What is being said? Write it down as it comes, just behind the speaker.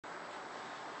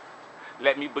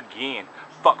let me begin.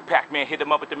 Fuck Pac-Man, hit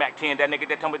him up with the Mac 10. That nigga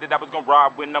that told me that I was gonna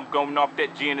rob when I'm going off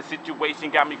that G. And the situation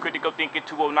got me critical thinking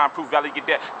 209 proof value your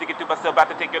debt. Thinking to myself about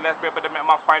to take your last breath, but I'm at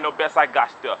my final best. I got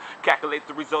to calculate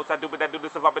the results. I do what I do to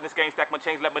survive in this game. Stack my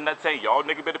chains, let my nuts say, y'all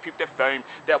nigga better peep that fame.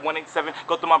 That 187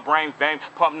 go through my brain vein.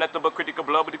 Pump nothing but critical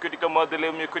blood with the critical mother.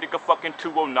 Live me a critical fucking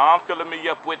 209. Filling me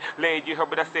up with lead. You heard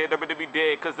what I said, I'm ready to be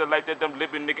dead. Cause the life that I'm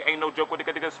living, nigga, ain't no joke. When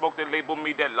nigga smoke, they label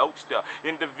me that loadster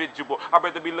individual. I'd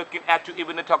rather be looking at you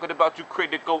even than talking about you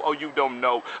critical. Oh, you don't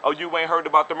know. Oh, you ain't heard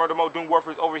about the murder mode. Doom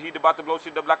Warfare is overheated, about to blow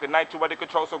shit up like a nitro out of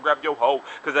control. So grab your hoe,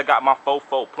 cause I got my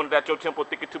fofo. Pointed at your temple,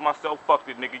 thinking to myself, fuck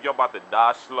this nigga, y'all about to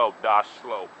die slow, die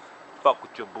slow. Fuck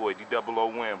with your boy,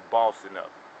 D-double-O-N, bossing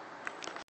up.